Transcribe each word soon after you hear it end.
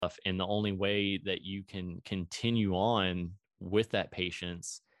And the only way that you can continue on with that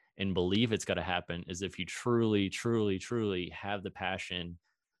patience and believe it's going to happen is if you truly, truly, truly have the passion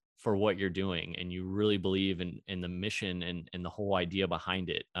for what you're doing and you really believe in the mission and the whole idea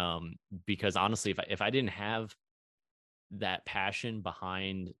behind it. Because honestly, if I didn't have that passion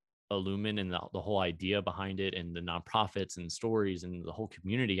behind Illumin and the whole idea behind it and the nonprofits and stories and the whole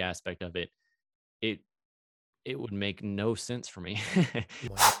community aspect of it, it would make no sense for me.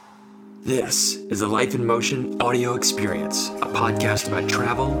 This is the Life in Motion audio experience, a podcast about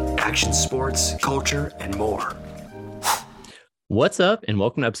travel, action sports, culture, and more. What's up, and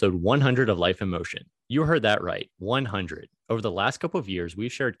welcome to episode 100 of Life in Motion. You heard that right, 100. Over the last couple of years,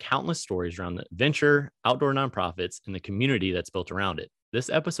 we've shared countless stories around the adventure, outdoor nonprofits, and the community that's built around it.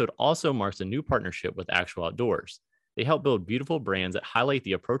 This episode also marks a new partnership with Actual Outdoors. They help build beautiful brands that highlight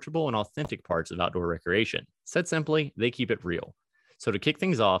the approachable and authentic parts of outdoor recreation. Said simply, they keep it real. So to kick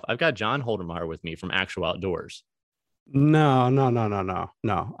things off, I've got John Holdermeyer with me from Actual Outdoors. No.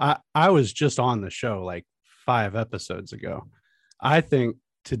 I was just on the show like 5 episodes ago. I think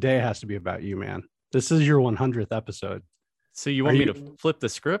today has to be about you, man. This is your 100th episode. So you want me to flip the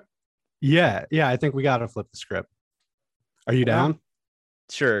script? Yeah. I think we got to flip the script. Are you down?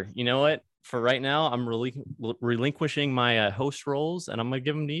 Sure. You know what? For right now, I'm relinquishing my host roles, and I'm going to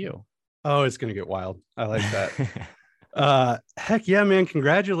give them to you. Oh, it's going to get wild. I like that. Heck yeah, man.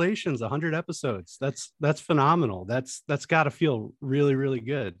 Congratulations. 100 episodes. That's phenomenal. That's got to feel really, really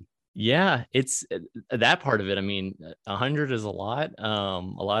good. Yeah, it's that part of it. I mean, 100 is a lot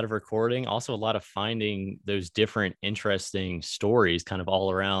of recording, also a lot of finding those different interesting stories kind of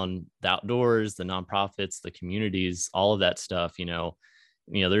all around the outdoors, the nonprofits, the communities, all of that stuff. You know,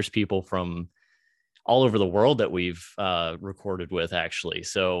 there's people from all over the world that we've recorded with, actually.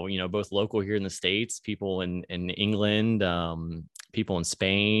 So, both local here in the States, people in England, people in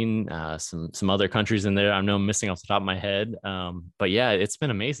Spain, some other countries in there. I know I'm missing off the top of my head. But yeah, it's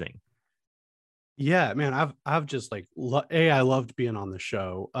been amazing. Yeah, man, I've just I loved being on the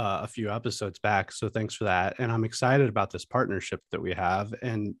show a few episodes back. So thanks for that. And I'm excited about this partnership that we have,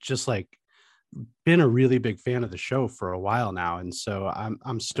 and just been a really big fan of the show for a while now. And so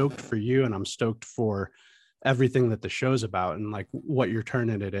I'm stoked for you, and I'm stoked for everything that the show's about and what you're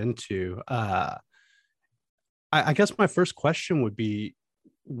turning it into. I guess my first question would be,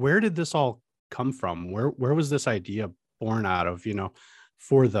 where did this all come from? Where was this idea born out of,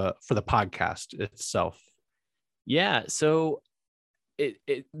 for the podcast itself? Yeah. So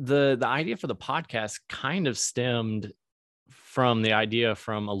the idea for the podcast kind of stemmed from the idea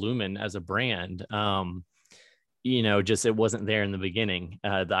from Illumin as a brand. Just it wasn't there in the beginning.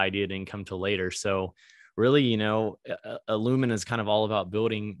 The idea didn't come till later. So really, Illumin is kind of all about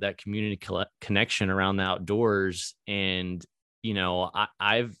building that community connection around the outdoors. And,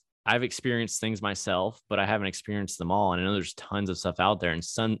 I've experienced things myself, but I haven't experienced them all. And I know there's tons of stuff out there and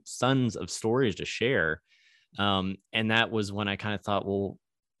tons of stories to share. And that was when I kind of thought, well,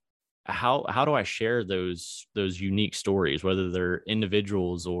 how do I share those unique stories, whether they're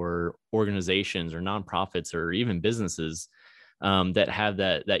individuals or organizations or nonprofits or even businesses that have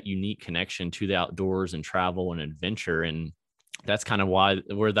that unique connection to the outdoors and travel and adventure. And that's kind of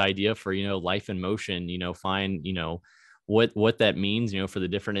where the idea for, Life in Motion, find, what that means, for the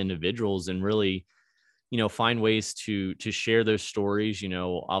different individuals, and really, find ways to share those stories,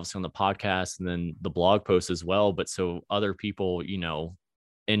 obviously on the podcast and then the blog post as well. But so other people,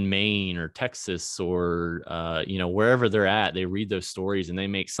 in Maine or Texas or, wherever they're at, they read those stories and they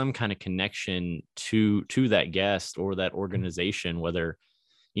make some kind of connection to that guest or that organization, whether,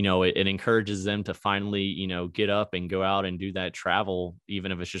 it encourages them to finally, get up and go out and do that travel,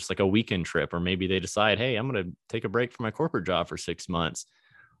 even if it's just like a weekend trip, or maybe they decide, hey, I'm going to take a break from my corporate job for 6 months,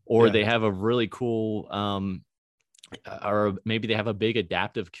 or they have a really cool, or maybe they have a big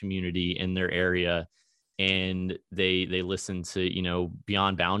adaptive community in their area, and they listen to,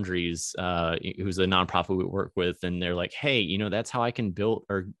 Beyond Boundaries, who's a nonprofit we work with. And they're like, hey, that's how I can build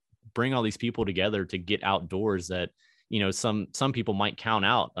or bring all these people together to get outdoors that, some people might count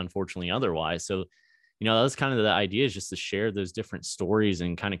out, unfortunately, otherwise. So, that's kind of the idea, is just to share those different stories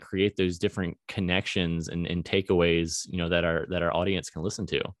and kind of create those different connections and takeaways, that our audience can listen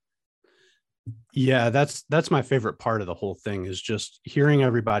to. Yeah, that's my favorite part of the whole thing, is just hearing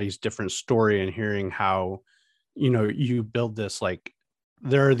everybody's different story and hearing how, you build this.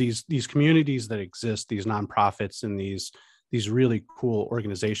 There are these communities that exist, these nonprofits and these really cool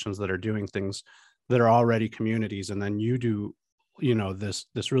organizations that are doing things that are already communities. And then you do,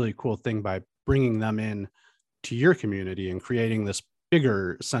 this really cool thing by bringing them in to your community and creating this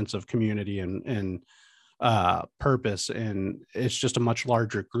bigger sense of community and purpose, and it's just a much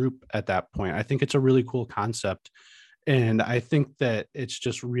larger group at that point. I think it's a really cool concept, and I think that it's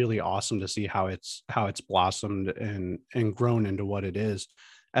just really awesome to see how it's blossomed and grown into what it is.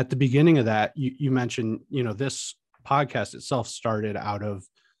 At the beginning of that, you mentioned, you know, this podcast itself started out of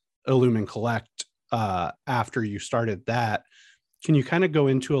Illumin Collect. After you started that, can you kind of go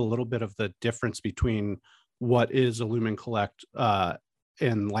into a little bit of the difference between what is Illumin Collect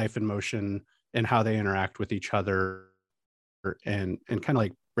and Life in Motion, and how they interact with each other, and kind of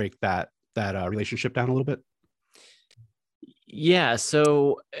like break that relationship down a little bit? Yeah.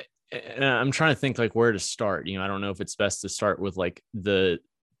 So I'm trying to think like where to start. You know, I don't know if it's best to start with like the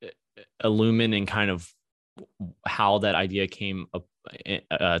Illumin and kind of how that idea came up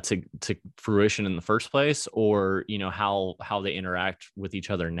to fruition in the first place, or, you know, how they interact with each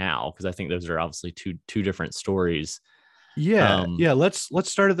other now, because I think those are obviously two different stories. Yeah. Let's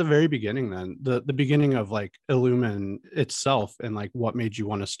start at the very beginning then. The beginning of like Illumin itself, and like what made you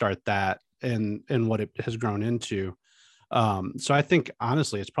want to start that, and what it has grown into. So I think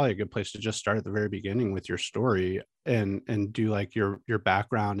honestly, it's probably a good place to just start at the very beginning with your story, and do like your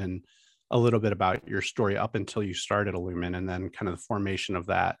background and a little bit about your story up until you started Illumin, and then kind of the formation of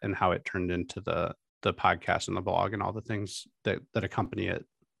that and how it turned into the podcast and the blog and all the things that accompany it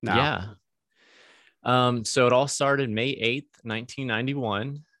now. Yeah. So it all started May 8th,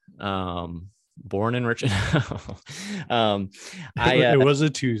 1991. Born in Richmond. It was a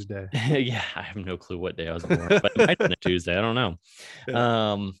Tuesday. Yeah, I have no clue what day I was born, but it might have been a Tuesday. I don't know.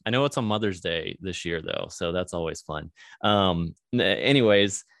 Yeah. I know it's on Mother's Day this year though, so that's always fun.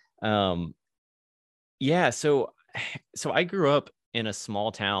 Anyways, yeah, so I grew up in a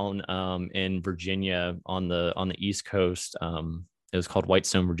small town in Virginia on the East Coast. It was called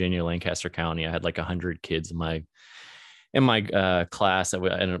Whitestone, Virginia, Lancaster County. I had like 100 kids in my class that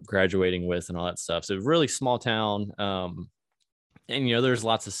I ended up graduating with and all that stuff. So really small town. And, you know, there's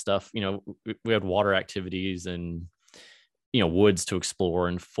lots of stuff, you know, we had water activities and, you know, woods to explore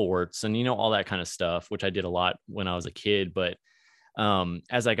and forts and, you know, all that kind of stuff, which I did a lot when I was a kid. But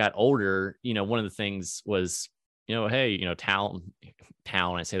as I got older, you know, one of the things was, you know, hey, you know, town,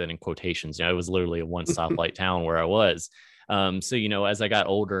 I say that in quotations, you know, it was literally a one stoplight town where I was. So, you know, as I got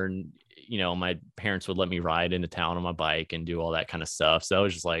older and, you know, my parents would let me ride into town on my bike and do all that kind of stuff. So I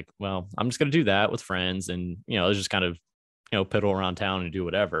was just like, well, I'm just going to do that with friends. And, you know, I was just kind of, you know, piddle around town and do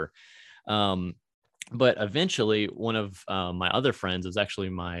whatever. But eventually one of my other friends was actually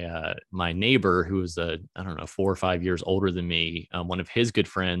my neighbor, who was I don't know, 4 or 5 years older than me. One of his good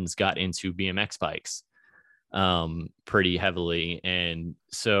friends got into BMX bikes pretty heavily, and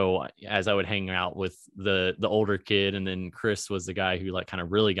so as I would hang out with the older kid, and then Chris was the guy who like kind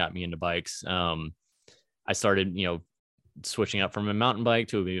of really got me into bikes, I started, you know, switching up from a mountain bike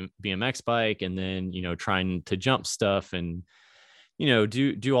to a BMX bike, and then, you know, trying to jump stuff and, you know,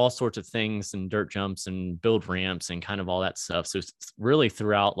 do all sorts of things and dirt jumps and build ramps and kind of all that stuff. So it's really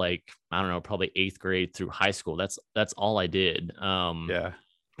throughout, like, I don't know, probably 8th grade through high school, that's all I did. Yeah.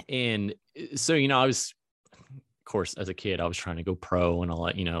 And so, you know, I was, of course, as a kid, I was trying to go pro and all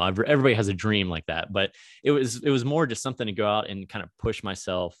that, you know, everybody has a dream like that, but it was more just something to go out and kind of push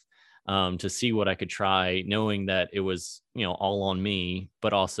myself to see what I could try, knowing that it was, you know, all on me,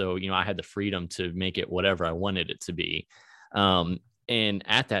 but also, you know, I had the freedom to make it whatever I wanted it to be. And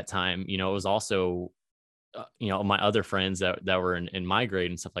at that time, you know, it was also, you know, my other friends that were in my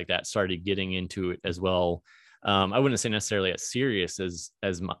grade and stuff like that started getting into it as well. I wouldn't say necessarily as serious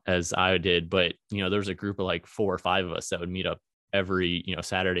as I did, but, you know, there was a group of like 4 or 5 of us that would meet up every, you know,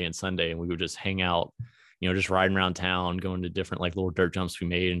 Saturday and Sunday, and we would just hang out, you know, just riding around town, going to different like little dirt jumps we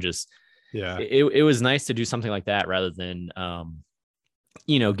made, and just, yeah, it was nice to do something like that rather than,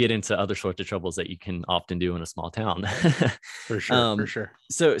 you know, get into other sorts of troubles that you can often do in a small town. For sure.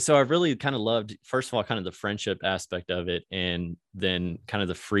 So I really kind of loved, first of all, kind of the friendship aspect of it, and then kind of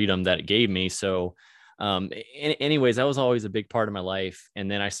the freedom that it gave me. So anyways, that was always a big part of my life. And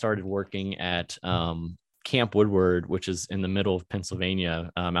then I started working at Camp Woodward, which is in the middle of Pennsylvania,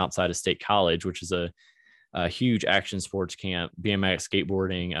 outside of State College, which is a huge action sports camp, BMX,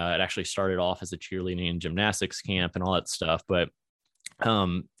 skateboarding. It actually started off as a cheerleading and gymnastics camp and all that stuff. But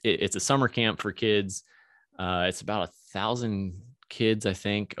it's a summer camp for kids. It's about 1,000 kids, I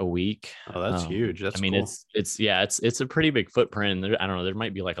think, a week. Oh, that's huge. That's, I mean, cool. it's a pretty big footprint. I don't know, there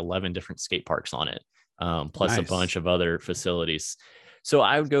might be like 11 different skate parks on it. Plus a bunch of other facilities. So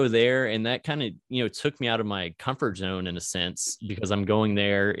I would go there, and that kind of, you know, took me out of my comfort zone in a sense, because I'm going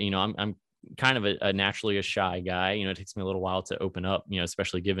there, you know, I'm kind of a naturally a shy guy. You know, it takes me a little while to open up, you know,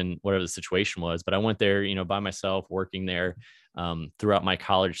 especially given whatever the situation was. But I went there, you know, by myself, working there throughout my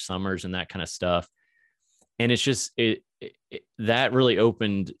college summers and that kind of stuff. And it's just, that really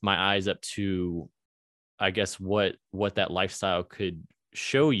opened my eyes up to, I guess, what that lifestyle could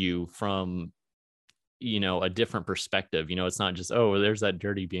show you from, a different perspective. It's not just, oh, there's that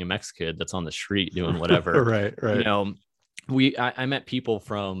dirty BMX kid that's on the street doing whatever. Right. I met people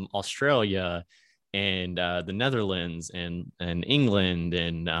from Australia and the Netherlands and England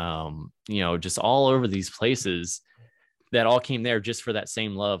and just all over these places that all came there just for that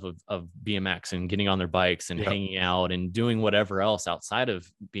same love of BMX and getting on their bikes and hanging out and doing whatever else outside of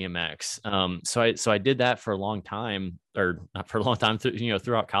BMX. So I did that for a long time, or not for a long time,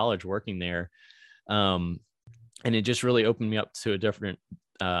 throughout college working there. And it just really opened me up to a different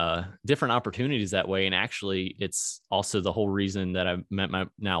opportunities that way. And actually, it's also the whole reason that I met my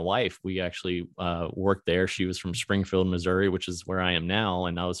now wife. We actually worked there. She was from Springfield, Missouri, which is where I am now,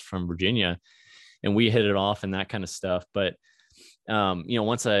 and I was from Virginia, and we hit it off and that kind of stuff. But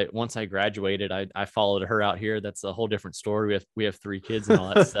once I graduated, I followed her out here. That's a whole different story. We have 3 kids and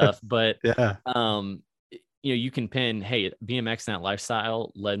all that stuff. But you can pin, hey, BMX and that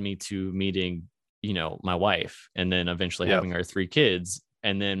lifestyle led me to meeting my wife, and then eventually having our 3 kids.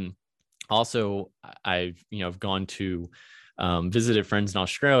 And then also I've gone to visited friends in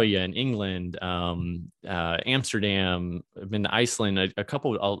Australia and England, Amsterdam. I've been to Iceland, a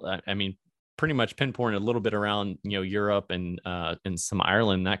couple. Pretty much pinpointed a little bit around Europe and some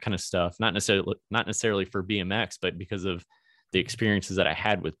Ireland, that kind of stuff. Not necessarily for BMX, but because of the experiences that I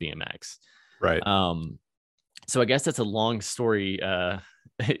had with BMX. Right. So I guess that's a long story.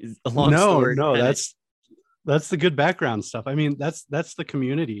 Story. No, that's the good background stuff. I mean, that's the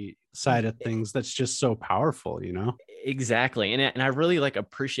community side of things that's just so powerful, Exactly. And I really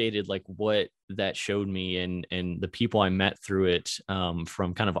appreciated what that showed me and the people I met through it,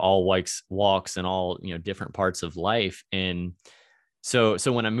 from kind of all walks and all, different parts of life. And so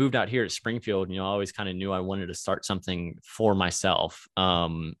when I moved out here at Springfield, I always kind of knew I wanted to start something for myself.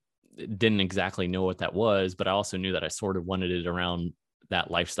 Didn't exactly know what that was, but I also knew that I sort of wanted it around that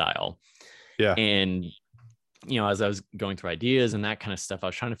lifestyle. Yeah. And as I was going through ideas and that kind of stuff, I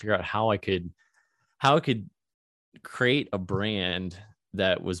was trying to figure out how I could create a brand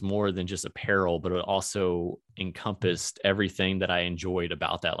that was more than just apparel, but it also encompassed everything that I enjoyed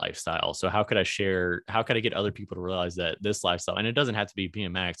about that lifestyle. So how could I get other people to realize that this lifestyle, and it doesn't have to be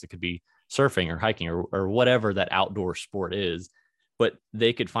BMX, it could be surfing or hiking or whatever that outdoor sport is, but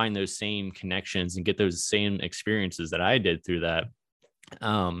they could find those same connections and get those same experiences that I did through that.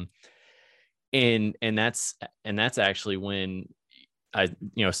 And that's actually when I,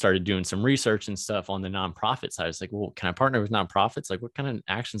 started doing some research and stuff on the nonprofit side. I was like, well, can I partner with nonprofits? Like, what kind of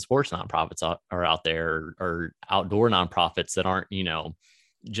action sports nonprofits are out there, or outdoor nonprofits that aren't,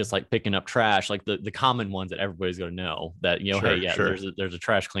 just like picking up trash, like the common ones that everybody's going to know that, there's a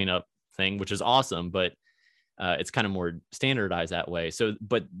trash cleanup thing, which is awesome, but it's kind of more standardized that way. So,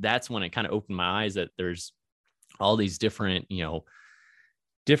 but that's when it kind of opened my eyes that there's all these different,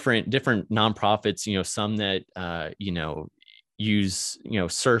 different nonprofits, some that, use,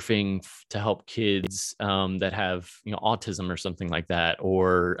 surfing to help kids that have, autism or something like that,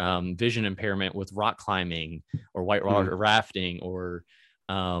 or vision impairment with rock climbing or whitewater rafting, or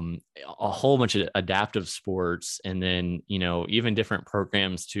a whole bunch of adaptive sports. And then, even different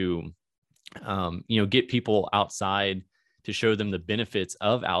programs to, get people outside, to show them the benefits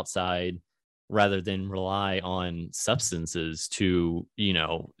of outside rather than rely on substances to,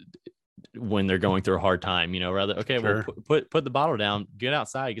 when they're going through a hard time, rather, okay, well, put the bottle down, get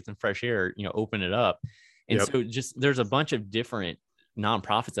outside, get some fresh air, open it up. And so just, there's a bunch of different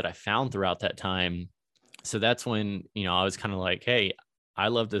nonprofits that I found throughout that time. So that's when, I was kind of like, hey, I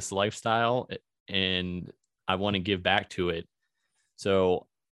love this lifestyle and I want to give back to it. So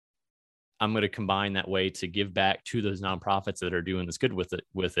I'm going to combine that way to give back to those nonprofits that are doing this good with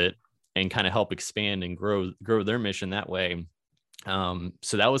it and kind of help expand and grow their mission that way.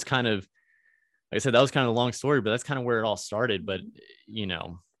 So that was kind of, like I said, that was kind of a long story, but that's kind of where it all started. But,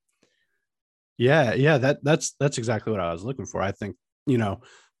 Yeah. That's exactly what I was looking for. I think,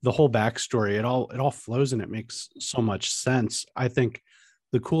 the whole backstory, it all flows and it makes so much sense. I think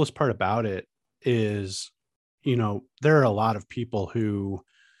the coolest part about it is, there are a lot of people who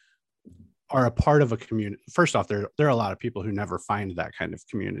are a part of a community. First off, there are a lot of people who never find that kind of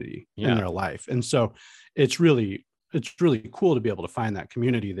community in their life. And so it's really cool to be able to find that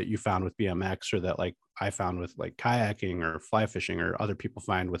community that you found with BMX, or that like I found with like kayaking or fly fishing, or other people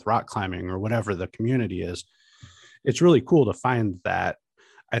find with rock climbing, or whatever the community is. It's really cool to find that.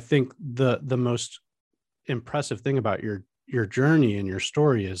 I think the most impressive thing about your journey and your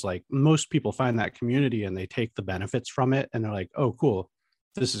story is like most people find that community and they take the benefits from it and they're like, oh, cool,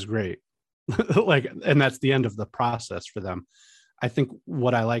 this is great. like, and that's the end of the process for them. I think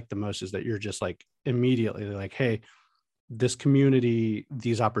what I like the most is that you're just like immediately like, hey, this community,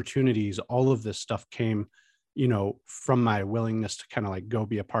 these opportunities, all of this stuff came, from my willingness to kind of like go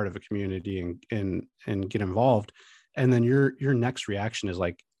be a part of a community and get involved. And then your next reaction is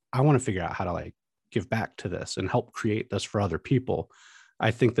like, I want to figure out how to like give back to this and help create this for other people.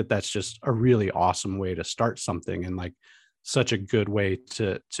 I think that that's just a really awesome way to start something, and like such a good way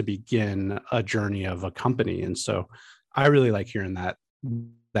to begin a journey of a company. And so I really like hearing that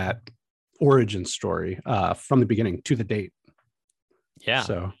origin story from the beginning to the date. Yeah.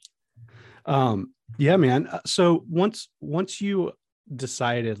 So yeah, man. So once you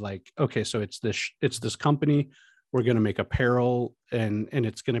decided like, okay, so it's this company, we're going to make apparel and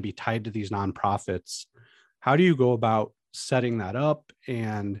it's going to be tied to these nonprofits. How do you go about setting that up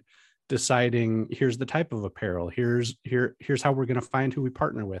and deciding here's the type of apparel, here's how we're going to find who we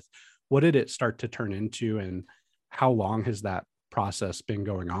partner with? What did it start to turn into, and how long has that process been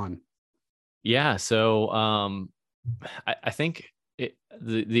going on? Yeah. So I think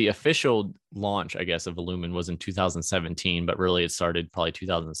the official launch, I guess, of Illumin was in 2017, but really it started probably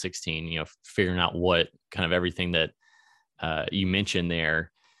 2016, figuring out what kind of everything that you mentioned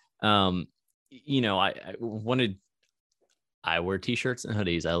there. I wear t-shirts and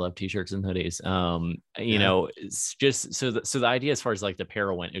hoodies. I love t-shirts and hoodies. It's just so the idea as far as like the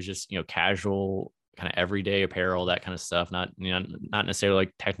apparel went, it was just, casual kind of everyday apparel, that kind of stuff, not necessarily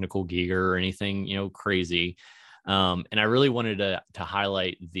like technical gear or anything, crazy. And I really wanted to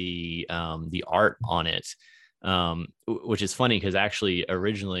highlight the art on it, which is funny because actually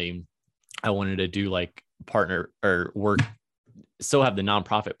originally I wanted to do like partner or work, still have the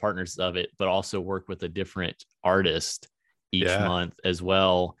nonprofit partners of it, but also work with a different artist each month as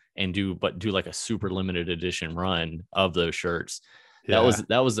well, and do like a super limited edition run of those shirts. That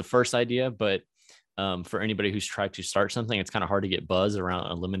was the first idea, but for anybody who's tried to start something, it's kind of hard to get buzz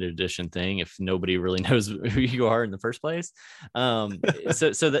around a limited edition thing if nobody really knows who you are in the first place. But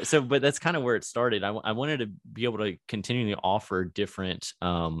that's kind of where it started. I wanted to be able to continually offer different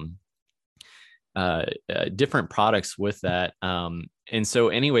products with that. And so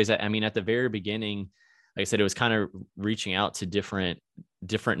anyways, I mean, at the very beginning, like I said, it was kind of reaching out to different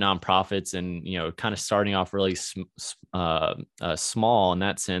nonprofits and, kind of starting off really small in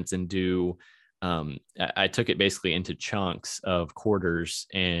that sense, and I took it basically into chunks of quarters.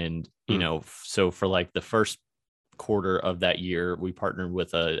 And, so for like the first quarter of that year, we partnered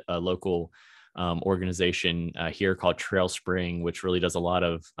with a local organization here called Trail Spring, which really does a lot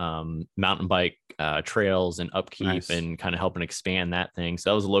of mountain bike trails and upkeep and kind of helping expand that thing.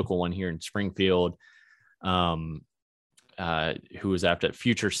 So that was a local one here in Springfield. Who was after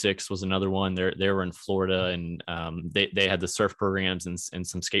Future Six was another one. They were in Florida, and they had the surf programs and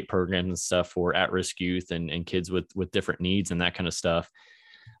some skate programs and stuff for at-risk youth and kids with different needs and that kind of stuff.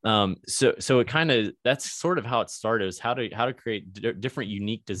 So it kind of, that's sort of how it started, is how to create different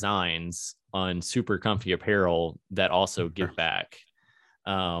unique designs on super comfy apparel that also give back.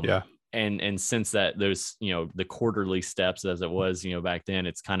 And since that, those, the quarterly steps as it was, back then,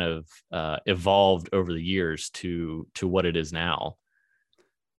 it's kind of evolved over the years to what it is now.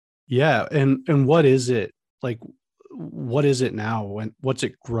 Yeah. And what is it like? What is it now? And what's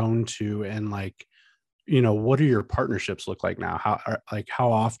it grown to? And like, what do your partnerships look like now?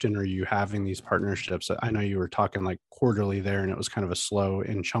 How often are you having these partnerships? I know you were talking like quarterly there, and it was kind of a slow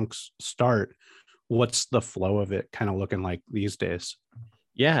in chunks start. What's the flow of it kind of looking like these days?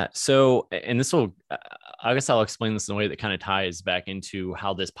 Yeah. So, and this will, I guess I'll explain this in a way that kind of ties back into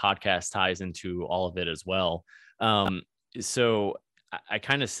how this podcast ties into all of it as well. So I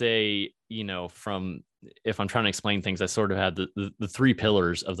kind of say, from, if I'm trying to explain things, I sort of have the three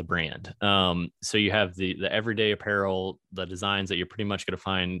pillars of the brand. So you have the everyday apparel, the designs that you're pretty much going to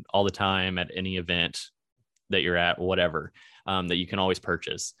find all the time at any event that you're at, whatever, that you can always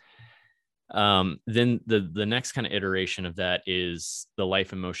purchase. Then the next kind of iteration of that is the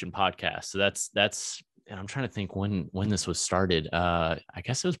Life in Motion podcast. So that's, and I'm trying to think when this was started. I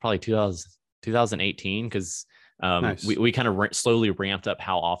guess it was probably 2018, because we kind of slowly ramped up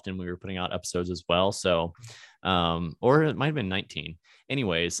how often we were putting out episodes as well. So, or it might've been 19.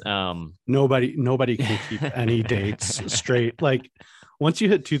 Anyways, nobody can keep any dates straight. Like once you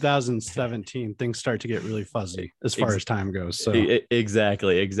hit 2017, things start to get really fuzzy as far as time goes. So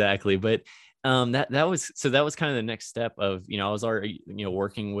exactly. But that was kind of the next step of, I was already,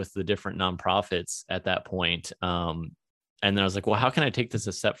 working with the different nonprofits at that point. And then I was like, well, how can I take this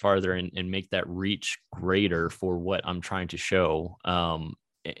a step farther and make that reach greater for what I'm trying to show?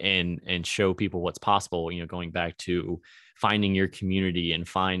 and show people what's possible, going back to finding your community and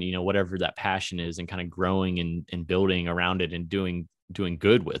find, whatever that passion is, and kind of growing and building around it and doing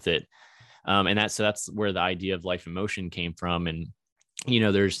good with it. And that's where the idea of Life in Motion came from. And,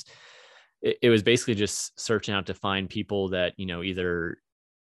 it was basically just searching out to find people that, either,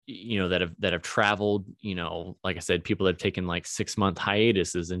 that have traveled, like I said, people that have taken like 6-month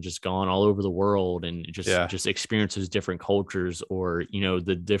hiatuses and just gone all over the world and just experiences different cultures, or,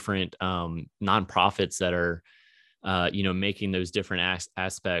 the different nonprofits that are, making those different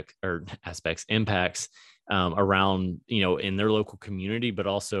impacts around, in their local community, but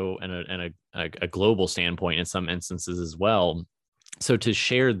also in a global standpoint in some instances as well. So to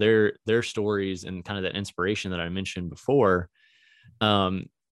share their stories and kind of that inspiration that I mentioned before,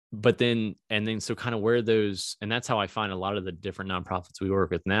 but then so kind of where those, and that's how I find a lot of the different nonprofits we work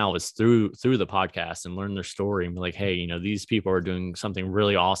with now is through the podcast, and learn their story and be like, hey, these people are doing something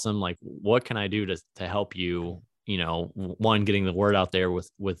really awesome. Like, what can I do to help you? One, getting the word out there with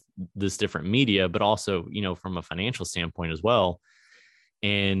this different media, but also, from a financial standpoint as well.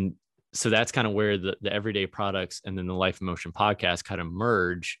 And so that's kind of where the Everyday Products and then the Life in Motion podcast kind of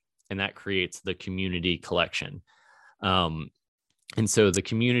merge, and that creates the Community Collection. And so the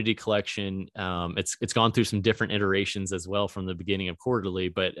Community Collection, it's gone through some different iterations as well from the beginning of quarterly,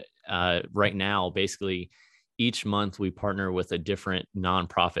 but right now, basically each month we partner with a different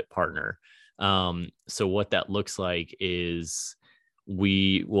nonprofit partner. So what that looks like is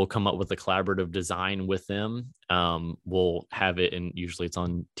we will come up with a collaborative design with them. We'll have it, and usually it's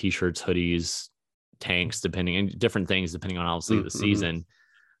on t-shirts, hoodies, tanks, and different things, depending on obviously the season.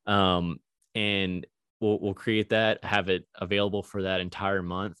 And we'll create that, have it available for that entire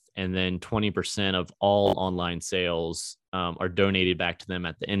month. And then 20% of all online sales are donated back to them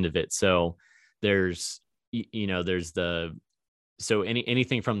at the end of it. So there's anything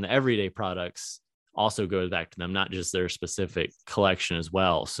from the Everyday Products also goes back to them, not just their specific collection as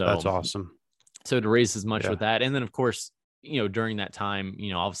well. So that's awesome. So to raise as much with that. And then of course, during that time,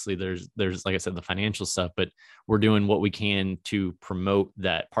 obviously there's, like I said, the financial stuff, but we're doing what we can to promote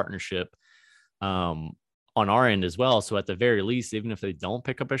that partnership on our end as well. So at the very least, even if they don't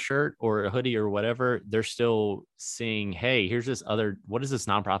pick up a shirt or a hoodie or whatever, they're still seeing, hey, here's what is this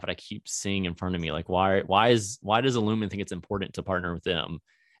nonprofit I keep seeing in front of me? Like, why does Illumin think it's important to partner with them?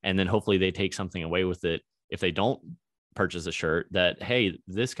 And then hopefully they take something away with it. If they don't purchase a shirt, that, hey,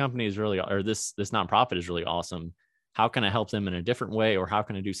 this company is really, or this nonprofit is really awesome. How can I help them in a different way? Or how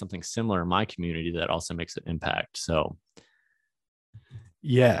can I do something similar in my community that also makes an impact? So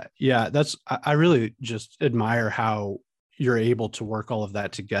yeah, I really just admire how you're able to work all of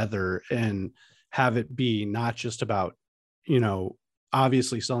that together and have it be not just about,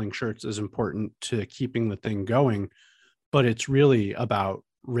 obviously selling shirts is important to keeping the thing going, but it's really about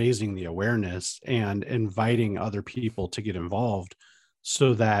raising the awareness and inviting other people to get involved,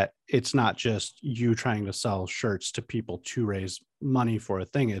 so that it's not just you trying to sell shirts to people to raise money for a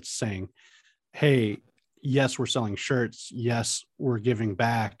thing. It's saying, hey, yes, we're selling shirts. Yes, we're giving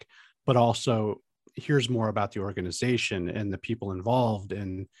back, but also here's more about the organization and the people involved.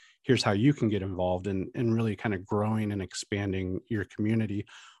 And here's how you can get involved, and really kind of growing and expanding your community.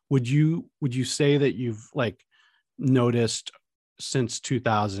 Would you say that you've noticed since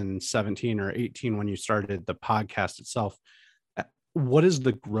 2017 or 18, when you started the podcast itself, what has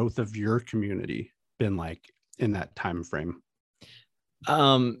the growth of your community been like in that time frame?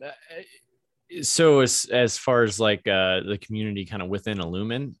 So as far as the community kind of within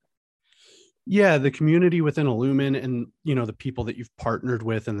Illumin? Yeah, the community within Illumin, and the people that you've partnered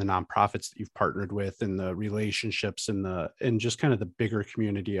with, and the nonprofits that you've partnered with, and the relationships, and just kind of the bigger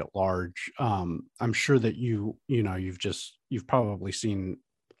community at large. I'm sure that you've probably seen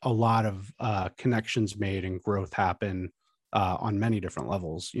a lot of connections made and growth happen on many different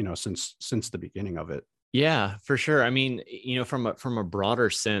levels, since the beginning of it. Yeah, for sure. I mean, from a broader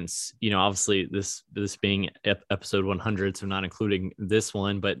sense, obviously this being episode 100, so not including this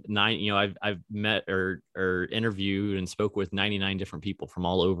one, but I've met or interviewed and spoke with 99 different people from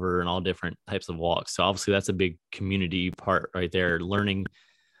all over and all different types of walks. So obviously that's a big community part right there, learning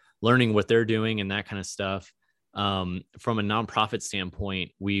what they're doing and that kind of stuff. From a nonprofit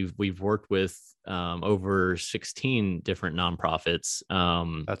standpoint, we've worked with over 16 different nonprofits.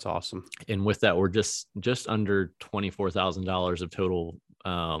 That's awesome. And with that, we're just under $24,000 of total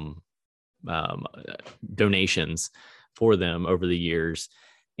donations for them over the years.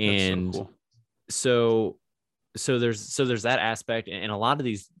 And so there's that aspect, and a lot of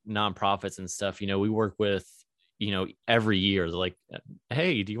these nonprofits and stuff, we work with, every year they're like,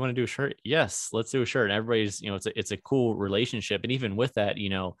 hey, do you want to do a shirt? Yes, let's do a shirt. And everybody's, it's a cool relationship. And even with that,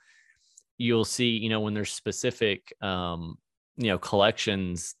 you'll see, when there's specific,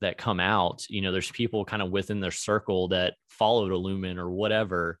 collections that come out, there's people kind of within their circle that followed Illumin or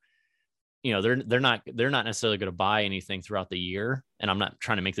whatever. They're not necessarily going to buy anything throughout the year. And I'm not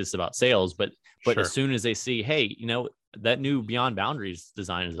trying to make this about sales, but Sure. as soon as they see, hey, that new Beyond Boundaries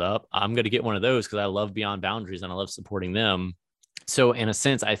design is up, I'm going to get one of those because I love Beyond Boundaries and I love supporting them. So in a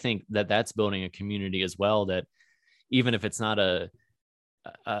sense, I think that that's building a community as well, that even if it's not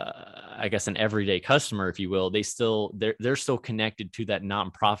I guess an everyday customer, if you will, they're still connected to that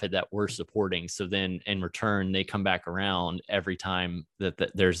nonprofit that we're supporting. So then in return, they come back around every time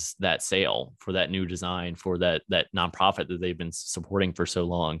that there's that sale for that new design for that nonprofit that they've been supporting for so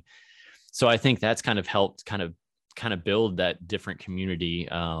long. So I think that's kind of helped kind of build that different community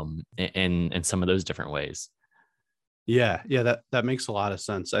in some of those different ways. Yeah, that makes a lot of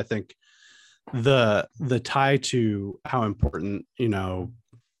sense. I think the tie to how important,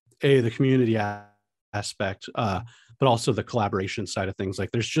 the community aspect, but also the collaboration side of things.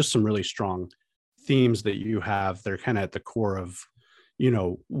 Like there's just some really strong themes that you have. They're kind of at the core of,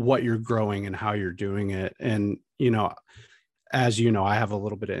 what you're growing and how you're doing it. And, as I have a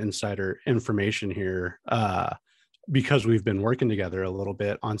little bit of insider information here, because we've been working together a little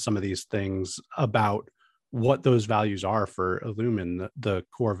bit on some of these things about what those values are for Illumin, the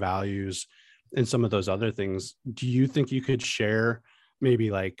core values and some of those other things. Do you think you could share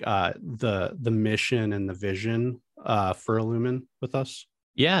maybe like the mission and the vision for Illumin with us?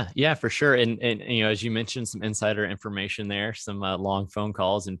 Yeah, for sure. And as you mentioned, some insider information there, some long phone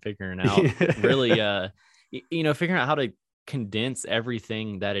calls and figuring out really, figuring out how to condense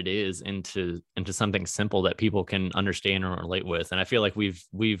everything that it is into something simple that people can understand or relate with. And I feel like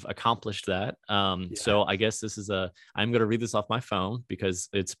we've accomplished that. So I guess I'm going to read this off my phone because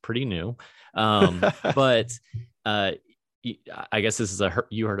it's pretty new. But I guess this is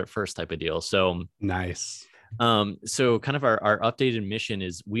you heard it first type of deal. So nice. So kind of our updated mission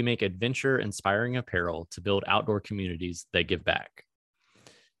is we make adventure inspiring apparel to build outdoor communities that give back.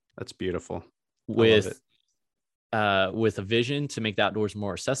 That's beautiful. With a vision to make the outdoors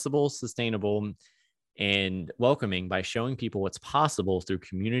more accessible, sustainable, and welcoming by showing people what's possible through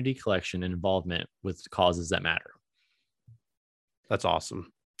community collection and involvement with causes that matter. That's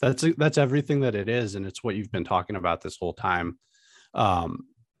awesome. That's everything that it is. And it's what you've been talking about this whole time.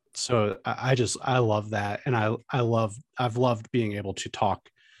 So I love that. And I've loved being able to talk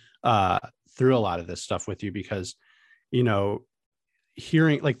through a lot of this stuff with you because,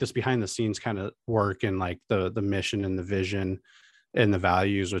 hearing like this behind the scenes kind of work and like the mission and the vision and the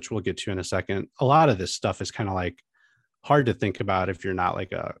values, which we'll get to in a second, a lot of this stuff is kind of like hard to think about if you're not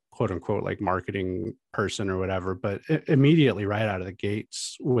like a quote unquote like marketing person or whatever. But immediately right out of the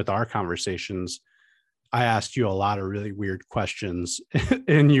gates with our conversations, I asked you a lot of really weird questions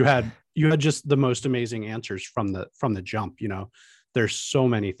and you had just the most amazing answers from the jump. There's so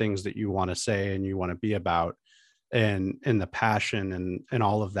many things that you want to say and you want to be about, and the passion and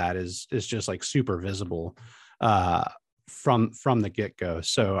all of that is just like super visible from the get-go.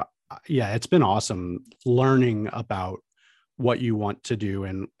 So yeah, it's been awesome learning about what you want to do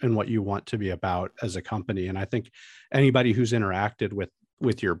and what you want to be about as a company. And I think anybody who's interacted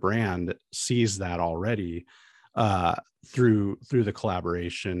with your brand sees that already through the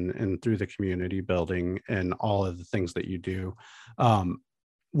collaboration and through the community building and all of the things that you do.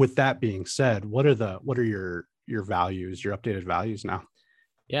 With that being said, what are your values, your updated values now?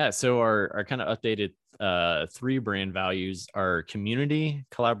 Yeah. So our kind of updated 3 brand values are community,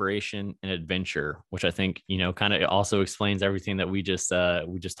 collaboration, and adventure, which I think, kind of also explains everything that we just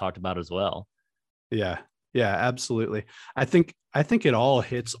talked about as well. Yeah, absolutely. I think it all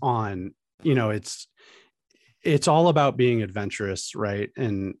hits on, it's all about being adventurous, right?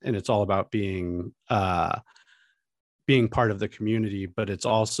 And it's all about being part of the community, but it's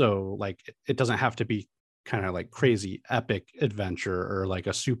also like, it doesn't have to be kind of like crazy epic adventure or like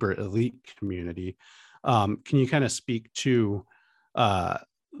a super elite community. Can you kind of speak to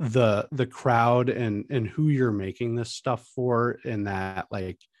the crowd and who you're making this stuff for, in that,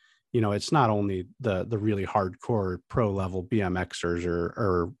 like, it's not only the really hardcore pro level BMXers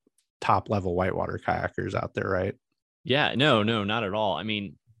or top level whitewater kayakers out there, right? Yeah, no, not at all. I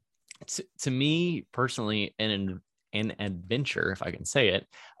mean, to me personally, an adventure, if I can say it,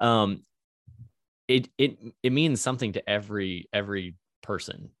 it means something to every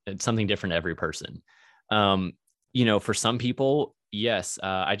person. It's something different to every person. For some people, yes.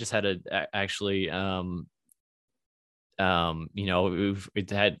 I just had we've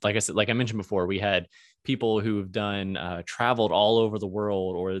had, like I said, like I mentioned before, we had, people who've done traveled all over the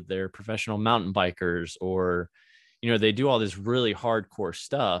world, or they're professional mountain bikers, or, they do all this really hardcore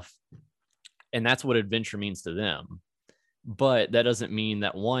stuff. And that's what adventure means to them. But that doesn't mean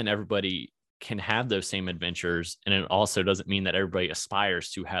that, one, everybody can have those same adventures. And it also doesn't mean that everybody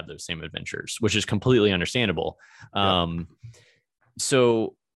aspires to have those same adventures, which is completely understandable. Yeah.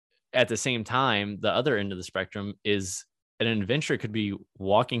 So at the same time, the other end of the spectrum is an adventure could be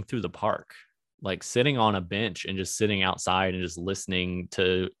walking through the park, like sitting on a bench and just sitting outside and just listening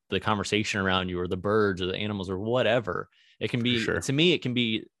to the conversation around you, or the birds or the animals or whatever. It can be, to me, it can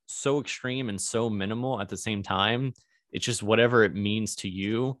be so extreme and so minimal at the same time. It's just whatever it means to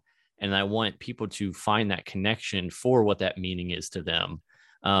you. And I want people to find that connection for what that meaning is to them.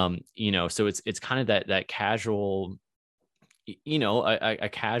 So it's kind of that casual, a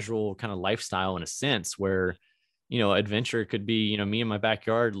casual kind of lifestyle in a sense, where, adventure could be, me in my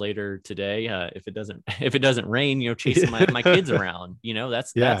backyard later today. If it doesn't rain, chasing my kids around,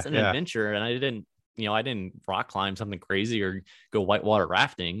 that's an adventure. And I didn't rock climb something crazy or go whitewater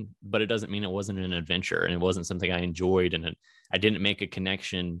rafting, but it doesn't mean it wasn't an adventure, and it wasn't something I enjoyed. And I didn't make a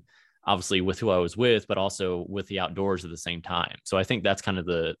connection, obviously, with who I was with, but also with the outdoors at the same time. So I think that's kind of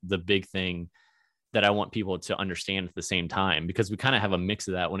the big thing that I want people to understand at the same time, because we kind of have a mix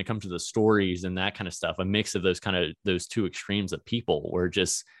of that when it comes to the stories and that kind of stuff, a mix of those two extremes of people, where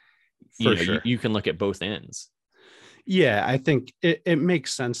just, you can look at both ends. Yeah, I think it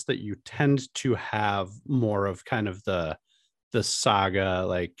makes sense that you tend to have more of kind of the saga,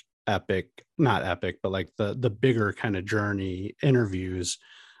 like not epic, but like the bigger kind of journey interviews,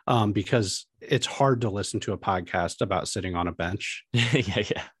 because it's hard to listen to a podcast about sitting on a bench.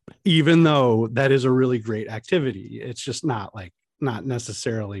 Yeah. Even though that is a really great activity, it's just not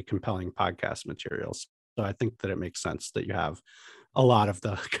necessarily compelling podcast materials. So I think that it makes sense that you have a lot of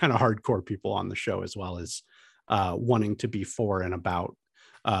the kind of hardcore people on the show, as well as wanting to be for and about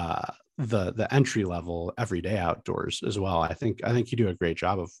the entry level everyday outdoors as well. I think you do a great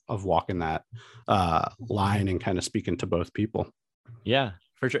job of walking that line and kind of speaking to both people. Yeah,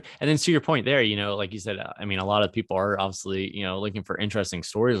 for sure. And then to your point there, like you said, I mean, a lot of people are obviously, looking for interesting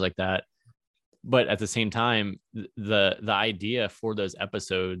stories like that. But at the same time, the idea for those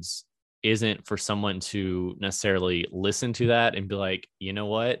episodes isn't for someone to necessarily listen to that and be like, you know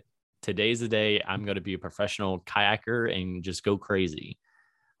what, today's the day I'm going to be a professional kayaker and just go crazy.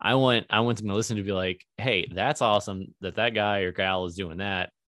 I want them to listen to be like, hey, that's awesome that guy or gal is doing that.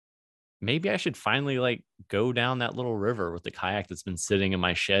 Maybe I should finally go down that little river with the kayak that's been sitting in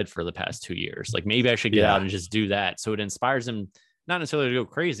my shed for the past 2 years. Like, maybe I should get out and just do that. So it inspires them, not necessarily to go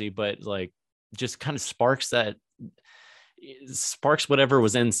crazy, but just kind of sparks whatever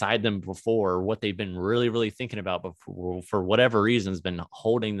was inside them before, what they've been really, really thinking about before, for whatever reason has been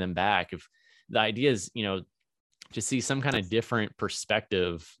holding them back. If the idea is, to see some kind of different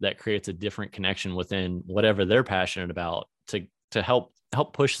perspective that creates a different connection within whatever they're passionate about, to help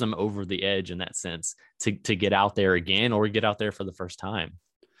push them over the edge in that sense, to get out there again, or get out there for the first time.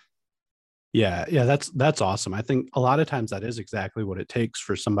 Yeah. That's awesome. I think a lot of times that is exactly what it takes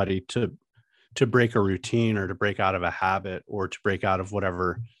for somebody to break a routine, or to break out of a habit, or to break out of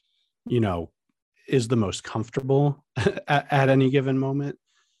whatever, is the most comfortable at any given moment.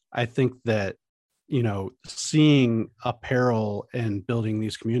 I think that, seeing apparel and building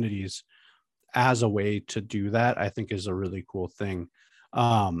these communities as a way to do that, I think is a really cool thing.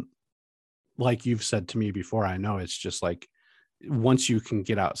 Like you've said to me before, I know it's just like, once you can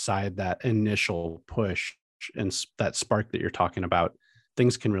get outside that initial push and that spark that you're talking about,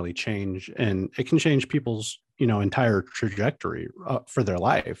 things can really change, and it can change people's, entire trajectory for their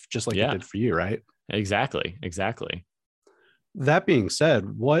life, just like it did for you. Right. Exactly. That being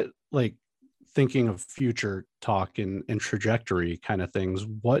said, what, thinking of future talk and trajectory kind of things,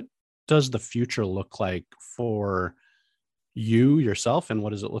 what does the future look like for you yourself, and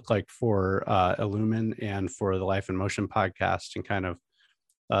what does it look like for Illumin and for the Life in Motion podcast, and kind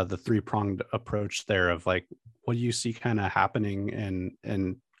of the three-pronged approach there of what do you see kind of happening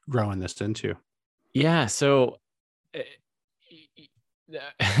and growing this into? Yeah. So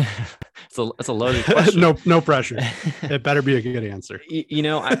it's a loaded question. No pressure. It better be a good answer.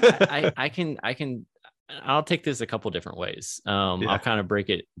 I'll take this a couple different ways. I'll kind of break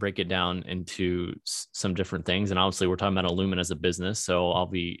it down into some different things. And obviously we're talking about Illumin as a business, so I'll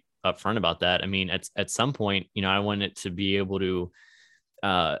be upfront about that. I mean, at some point, I want it to be able to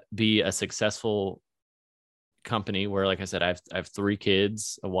be a successful company where, like I said, I have 3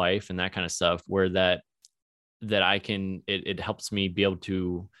 kids, a wife, and that kind of stuff, where that I can, it helps me be able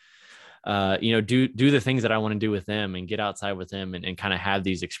to do the things that I want to do with them and get outside with them and kind of have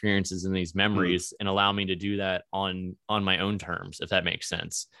these experiences and these memories and allow me to do that on my own terms, if that makes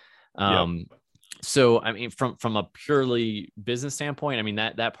sense. So, I mean, from a purely business standpoint, I mean,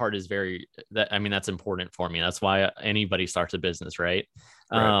 that part is that's important for me. That's why anybody starts a business. Right.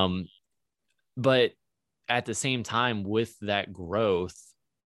 But at the same time, with that growth,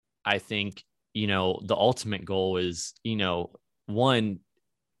 I think, the ultimate goal is, one,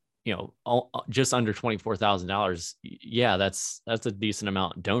 just under $24,000. Yeah, that's a decent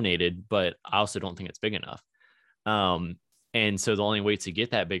amount donated, but I also don't think it's big enough. And so the only way to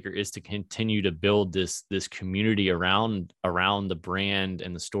get that bigger is to continue to build this community around the brand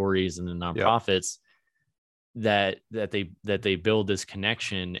and the stories and the nonprofits that they build this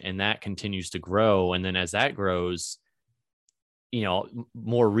connection, and that continues to grow. And then as that grows,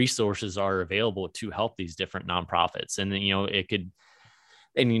 more resources are available to help these different nonprofits. And then, it could,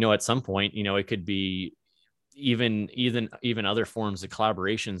 and, at some point, it could be even other forms of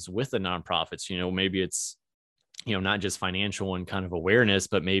collaborations with the nonprofits. Maybe it's, not just financial and kind of awareness,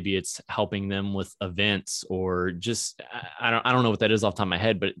 but maybe it's helping them with events, or just, I don't know what that is off the top of my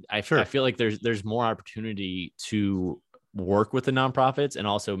head, but I feel like there's more opportunity to work with the nonprofits and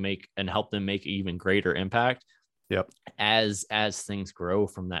also help them make even greater impact. As things grow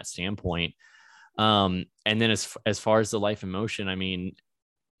from that standpoint. And then as far as the Life in Motion, I mean,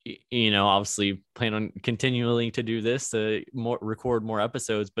 obviously plan on continually to do this, to record more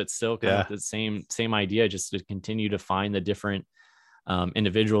episodes, but still kind of the same idea, just to continue to find the different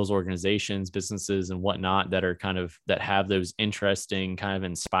individuals, organizations, businesses, and whatnot that are that have those interesting, kind of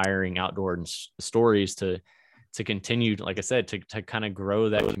inspiring outdoor stories to continue, like I said, to kind of grow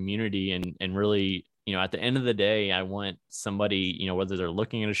that community and really, at the end of the day, I want somebody, whether they're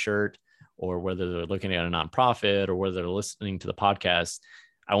looking at a shirt or whether they're looking at a nonprofit or whether they're listening to the podcast,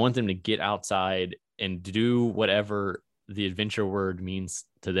 I want them to get outside and do whatever the adventure word means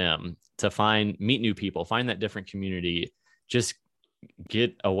to them, to meet new people, find that different community, just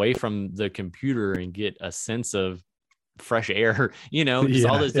get away from the computer and get a sense of fresh air, just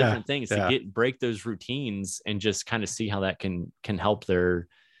all those different things to break those routines and just kind of see how that can help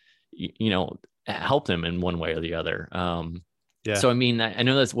help them in one way or the other. So, I mean, I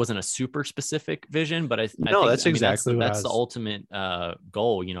know that wasn't a super specific vision, but I think that's exactly that's the ultimate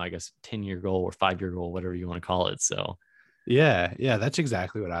goal, I guess 10-year goal or 5-year goal, whatever you want to call it. So, yeah, that's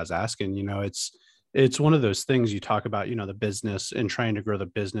exactly what I was asking. It's one of those things you talk about, the business and trying to grow the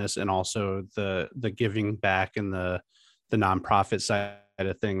business, and also the giving back and the nonprofit side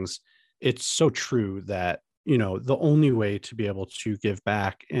of things. It's so true that, the only way to be able to give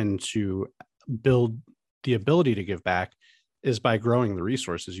back and to build the ability to give back is by growing the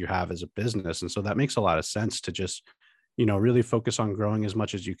resources you have as a business. And so that makes a lot of sense to just, really focus on growing as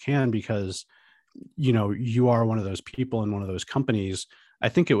much as you can, because, you are one of those people in one of those companies. I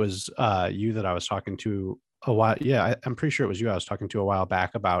think it was you that I was talking to a while. Yeah, I'm pretty sure it was you I was talking to a while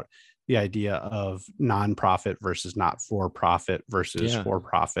back about the idea of nonprofit versus not for profit versus for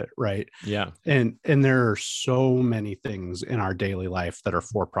profit. Right. Yeah. And there are so many things in our daily life that are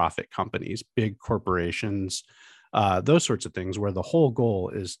for profit companies, big corporations, those sorts of things, where the whole goal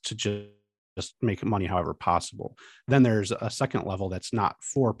is to just make money however possible. Then there's a second level that's not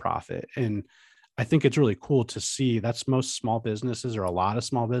for profit. And I think it's really cool to see that's most small businesses, or a lot of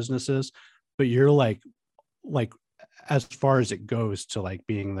small businesses, but you're like as far as it goes to like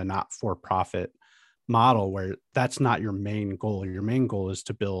being the not for profit model, where that's not your main goal. Your main goal is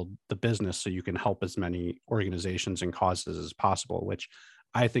to build the business so you can help as many organizations and causes as possible, which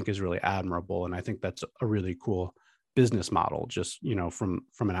I think is really admirable. And I think that's a really cool business model. Just, from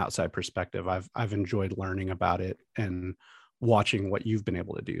an outside perspective, I've enjoyed learning about it and watching what you've been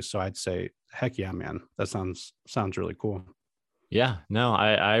able to do. So I'd say, heck yeah, man, that sounds really cool. Yeah, no,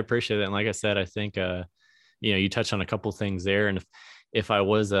 I appreciate it. And like I said, I think, you touched on a couple things there. And if I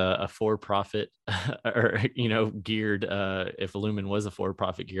was a for-profit or, geared, if Illumin was a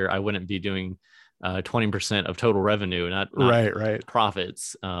for-profit gear, I wouldn't be doing 20% of total revenue, not right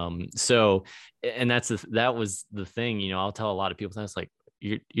profits. So, and that was the thing, I'll tell a lot of people, that's like,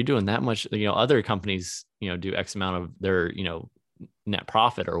 you're doing that much, other companies, do X amount of their, net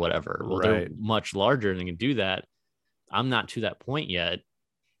profit or whatever. Well, they're much larger and they can do that. I'm not to that point yet.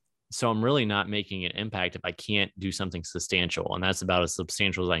 So I'm really not making an impact if I can't do something substantial. And that's about as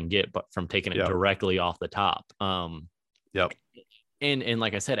substantial as I can get, but from taking it directly off the top. And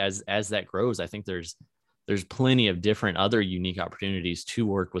like I said, as that grows, I think there's plenty of different other unique opportunities to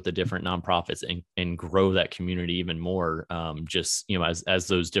work with the different nonprofits and grow that community even more. Just, as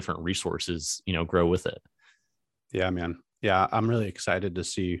those different resources, grow with it. Yeah, man. Yeah. I'm really excited to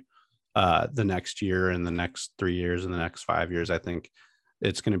see the next year and the next 3 years and the next 5 years. I think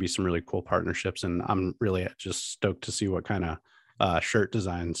it's going to be some really cool partnerships, and I'm really just stoked to see what kind of shirt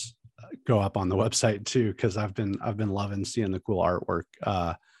designs go up on the website too, because I've been loving seeing the cool artwork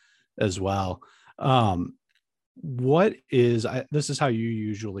as well. What is this is how you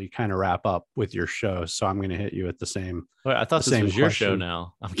usually kind of wrap up with your show, so I'm going to hit you at the same. Wait, I thought this was your show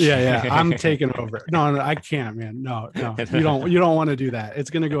now. Yeah, I'm taking over. No, I can't, man. No, you don't want to do that. It's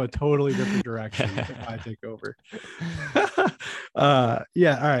going to go a totally different direction if I take over.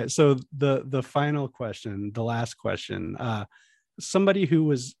 Yeah, all right. So the final question, the last question, somebody who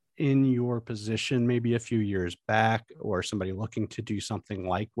was in your position maybe a few years back, or somebody looking to do something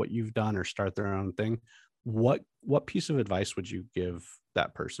like what you've done or start their own thing, what piece of advice would you give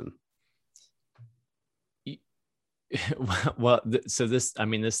that person? Well, so this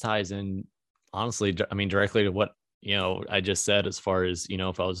ties in, honestly, directly to what, I just said, as far as,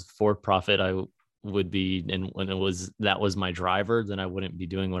 if I was for profit, I would be, and when that was my driver, then I wouldn't be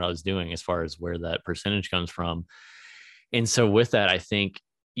doing what I was doing, as far as where that percentage comes from. And so with that, I think,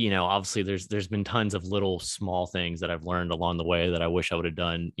 obviously there's been tons of little small things that I've learned along the way that I wish I would have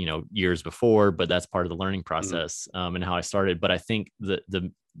done, years before, but that's part of the learning process, and how I started. But I think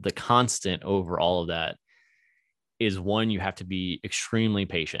the constant over all of that is, one, you have to be extremely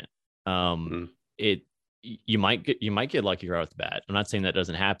patient. You might get lucky right off the bat. I'm not saying that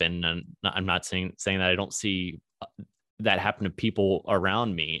doesn't happen. And I'm not saying that I don't see that happen to people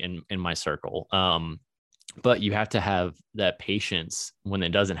around me in my circle. But you have to have that patience when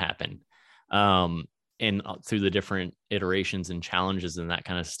it doesn't happen. And through the different iterations and challenges and that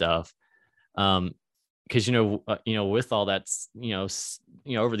kind of stuff. Because, with all that's,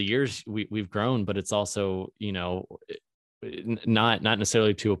 over the years we've grown, but it's also, not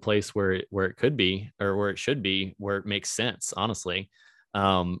necessarily to a place where it could be, or where it should be, where it makes sense, honestly,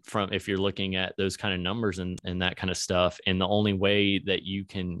 from, if you're looking at those kind of numbers and that kind of stuff. And the only way that you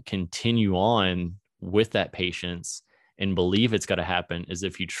can continue on with that patience and believe it's got to happen is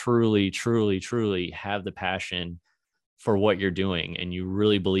if you truly, truly, truly have the passion for what you're doing, and you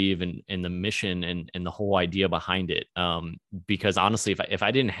really believe in the mission and the whole idea behind it. Because honestly, if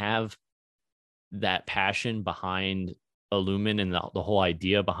I didn't have that passion behind Illumin and the whole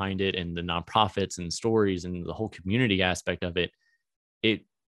idea behind it, and the nonprofits and stories and the whole community aspect of it,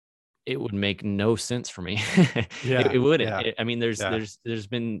 it would make no sense for me. It wouldn't. Yeah.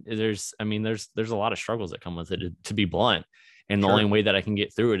 There's a lot of struggles that come with it, to be blunt. And the only way that I can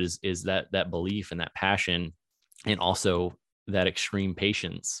get through it is that belief and that passion, and also that extreme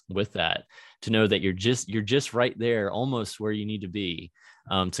patience with that, to know that you're just right there, almost where you need to be,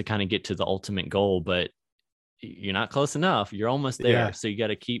 to kind of get to the ultimate goal, but you're not close enough. You're almost there. Yeah. So you got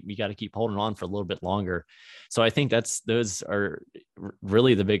to keep holding on for a little bit longer. So I think those are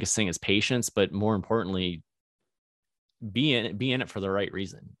really the biggest thing, is patience, but more importantly, be in it for the right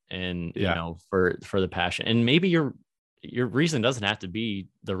reason. And, for the passion. And maybe your reason doesn't have to be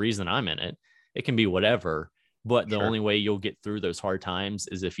the reason I'm in it. It can be whatever, but the only way you'll get through those hard times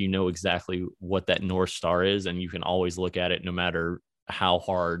is if you know exactly what that North Star is, and you can always look at it no matter how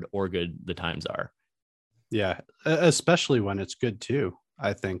hard or good the times are. Yeah, especially when it's good too.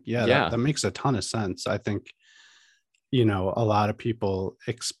 I think, that makes a ton of sense. I think, a lot of people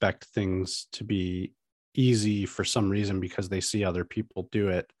expect things to be easy for some reason because they see other people do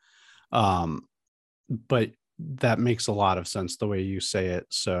it. But that makes a lot of sense the way you say it.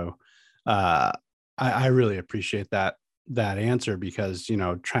 So I really appreciate that answer, because,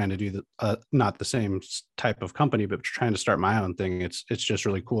 trying to do not the same type of company, but trying to start my own thing, it's just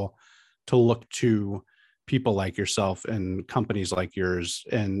really cool to look to people like yourself and companies like yours,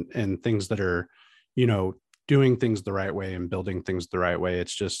 and things that are, doing things the right way and building things the right way.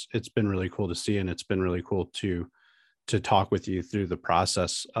 It's been really cool to see. And it's been really cool to talk with you through the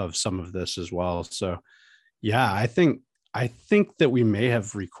process of some of this as well. So yeah, I think that we may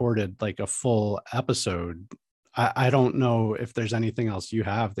have recorded like a full episode. I don't know if there's anything else you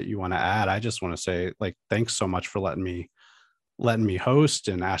have that you want to add. I just want to say, like, thanks so much for letting me host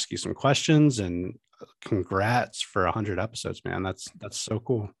and ask you some questions, and congrats for 100 episodes, man. That's so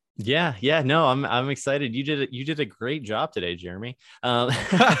cool. Yeah. No, I'm excited. You did a great job today, Jeremy. No,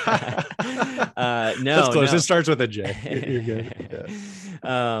 that's close. No. It starts with a J. You're good.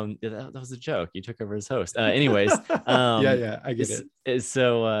 Yeah. That was a joke. You took over as host. Anyways. Yeah, I get it.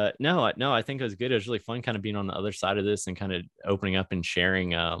 So no, I think it was good. It was really fun kind of being on the other side of this and kind of opening up and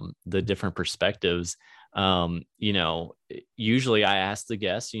sharing the different perspectives. Usually I ask the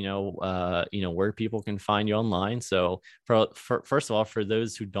guests, where people can find you online. So first of all, for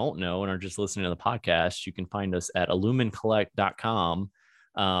those who don't know and are just listening to the podcast, you can find us at illumincollect.com.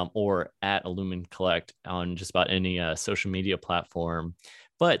 or at Illumin Collect on just about any social media platform.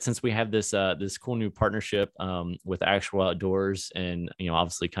 But since we have this this cool new partnership with Actual Outdoors, and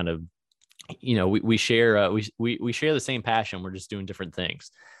obviously kind of we share we share the same passion. We're just doing different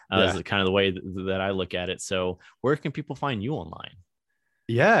things. Is kind of the way that I look at it. So where can people find you online?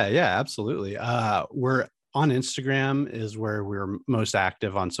 Yeah, absolutely. We're on Instagram is where we're most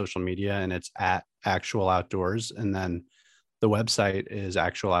active on social media, and it's at Actual Outdoors. And then the website is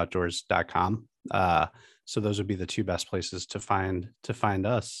actualoutdoors.com. So those would be the two best places to find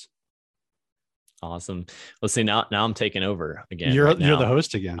us. Awesome. Let's see. Now I'm taking over again. You're the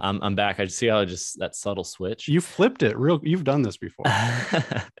host again. I'm back. I see how that subtle switch. You flipped it. You've done this before.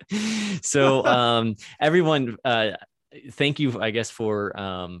 So everyone, thank you, I guess,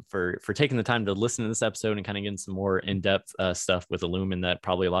 for taking the time to listen to this episode and kind of getting some more in-depth stuff with Illumin that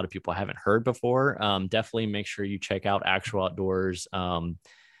probably a lot of people haven't heard before. Definitely make sure you check out Actual Outdoors.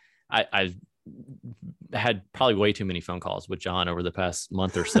 I've had probably way too many phone calls with John over the past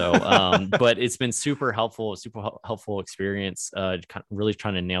month or so, but it's been super helpful experience. Kind of really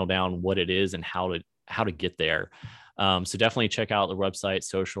trying to nail down what it is and how to get there. So definitely check out the website,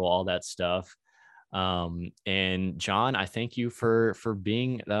 social, all that stuff. And John, I thank you for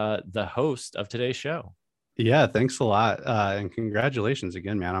being the host of today's show. Yeah, thanks a lot. And congratulations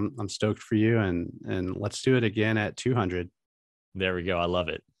again, man. I'm stoked for you, and let's do it again at 200. There we go. I love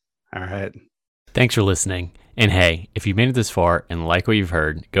it. All right. Thanks for listening. And hey, if you made it this far and like what you've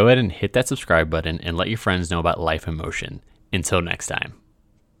heard, go ahead and hit that subscribe button and let your friends know about Life in Motion. Until next time.